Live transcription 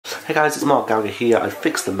Hey guys, it's Mark Gallagher here. I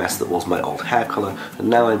fixed the mess that was my old hair colour and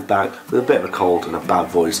now I'm back with a bit of a cold and a bad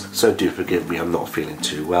voice, so do forgive me, I'm not feeling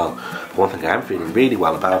too well. But one thing I am feeling really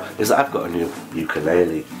well about is that I've got a new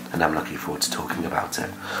ukulele and I'm looking forward to talking about it.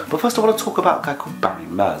 But first I want to talk about a guy called Barry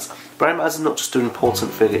Maz. Barry Maz is not just an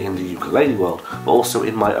important figure in the ukulele world, but also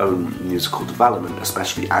in my own musical development,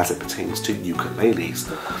 especially as it pertains to ukuleles.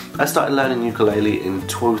 I started learning ukulele in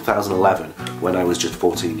 2011 when I was just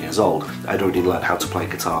 14 years old. I'd already learned how to play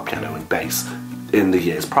guitar, piano and bass in the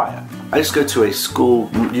years prior. I used to go to a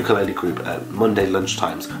school ukulele group at Monday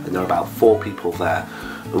lunchtimes and there were about 4 people there.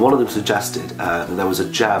 And one of them suggested that there was a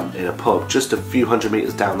jam in a pub just a few hundred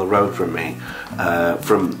metres down the road from me,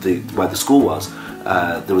 from where the school was.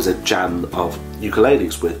 There was a jam of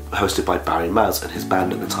ukuleles hosted by Barry Maz and his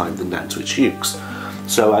band at the time, the Nantwich Ukes.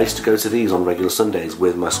 So I used to go to these on regular Sundays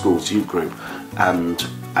with my school's youth group, and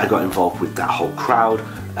I got involved with that whole crowd,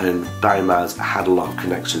 and Barry Maz had a lot of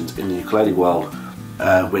connections in the ukulele world,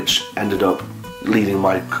 which ended up leading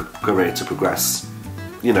my career to progress,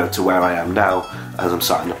 you know, to where I am now as I'm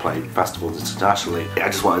starting to play festivals internationally. I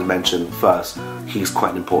just wanted to mention first, he's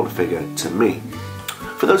quite an important figure to me.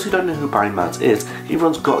 For those who don't know who Barry Maz is, he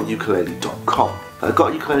runs GotAUkulele.com.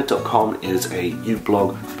 GotAUkulele.com is a uke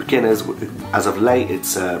blog for beginners. As of late,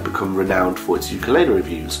 it's become renowned for its ukulele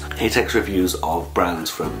reviews. He takes reviews of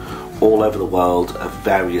brands from all over the world, of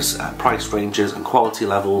various price ranges and quality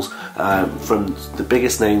levels, from the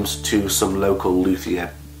biggest names to some local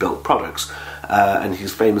luthier built products. And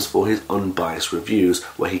he's famous for his unbiased reviews,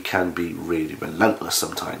 where he can be really relentless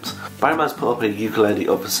sometimes. Barry Maz put up a ukulele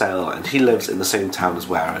up for sale, and he lives in the same town as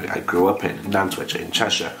where I grew up in, Nantwich in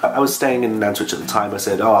Cheshire. I was staying in Nantwich at the time. I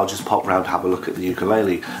said, oh, I'll just pop round, have a look at the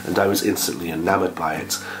ukulele, and I was instantly enamoured by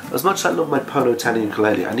it. As much as I love my Pono tenor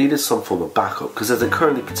ukulele, I needed some form of backup, because as it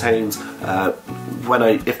currently pertains,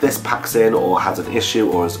 if this packs in or has an issue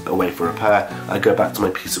or is away for repair, I go back to my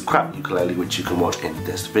piece of crap ukulele, which you can watch in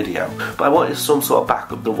this video. But I wanted some sort of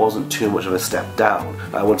backup that wasn't too much of a step down.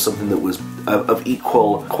 I wanted something that was of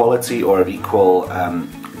equal quality or of equal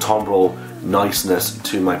timbre niceness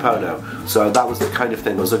to my Pono. So that was the kind of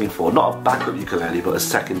thing I was looking for. Not a backup ukulele, but a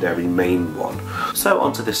secondary main one. So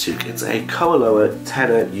onto this uke. It's a KoAloha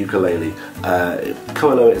tenor ukulele.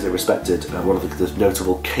 KoAloha is a respected, one of the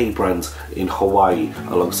notable K brands in Hawaii,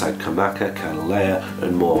 alongside Kamaka, Kanalea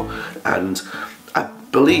and more. And I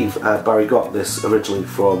believe Barry got this originally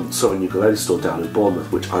from Southern Ukulele Store down in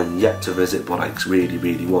Bournemouth, which I'm yet to visit, but I really,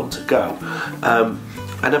 really want to go.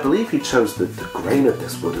 And I believe he chose the grain of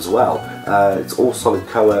this wood as well. It's all solid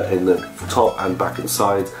koa in the top and back and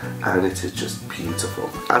sides, and it is just beautiful.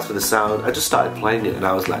 As for the sound, I just started playing it and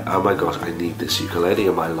I was like, oh my gosh, I need this ukulele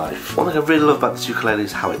in my life. One thing I really love about this ukulele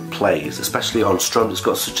is how it plays, especially on strums. It's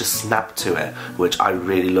got such a snap to it, which I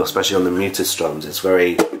really love, especially on the muted strums. It's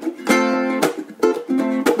very...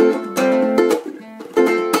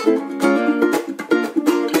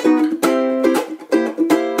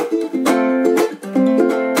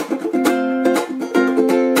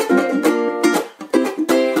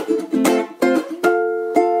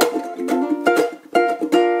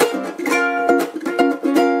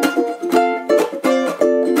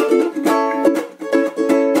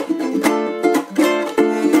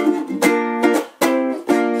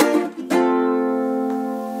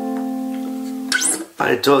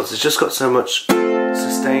 It does. It's just got so much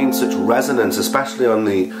sustain, such resonance, especially on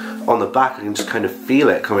the back. I can just kind of feel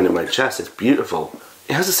it coming in my chest. It's beautiful.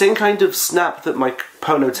 It has the same kind of snap that my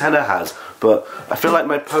Pono tenor has, but I feel like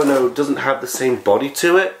my Pono doesn't have the same body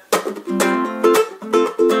to it.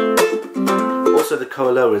 Also, the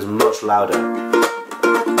KoAloha is much louder.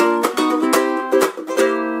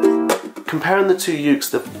 Comparing the two ukes,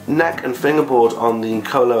 the neck and fingerboard on the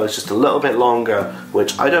KoAloha is just a little bit longer,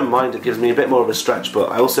 which I don't mind. It gives me a bit more of a stretch, but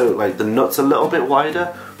I also like the nuts a little bit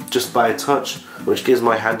wider, just by a touch, which gives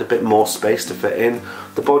my hand a bit more space to fit in.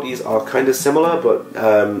 The bodies are kind of similar, but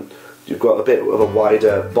you've got a bit of a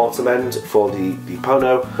wider bottom end for the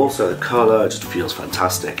Pono. Also, the KoAloha just feels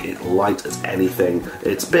fantastic. It's light as anything.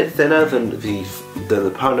 It's a bit thinner than the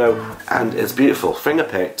Pono, and it's beautiful. Finger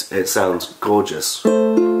picked, it sounds gorgeous.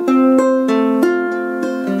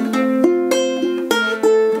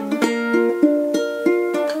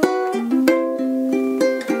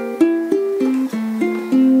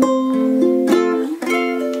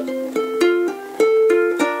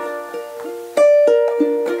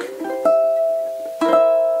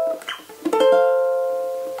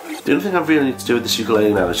 The only thing I really need to do with this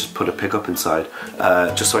ukulele now is just put a pickup inside,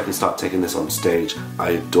 just so I can start taking this on stage.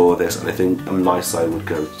 I adore this, and I think a my side would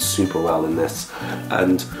go super well in this.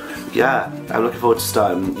 And yeah, I'm looking forward to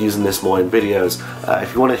starting using this more in videos.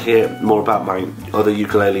 If you want to hear more about my other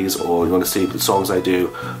ukuleles, or you want to see the songs I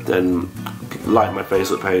do, then like my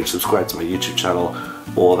Facebook page, subscribe to my YouTube channel,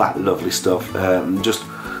 all that lovely stuff. Just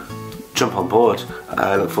jump on board.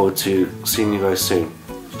 I look forward to seeing you guys soon.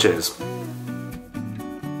 Cheers.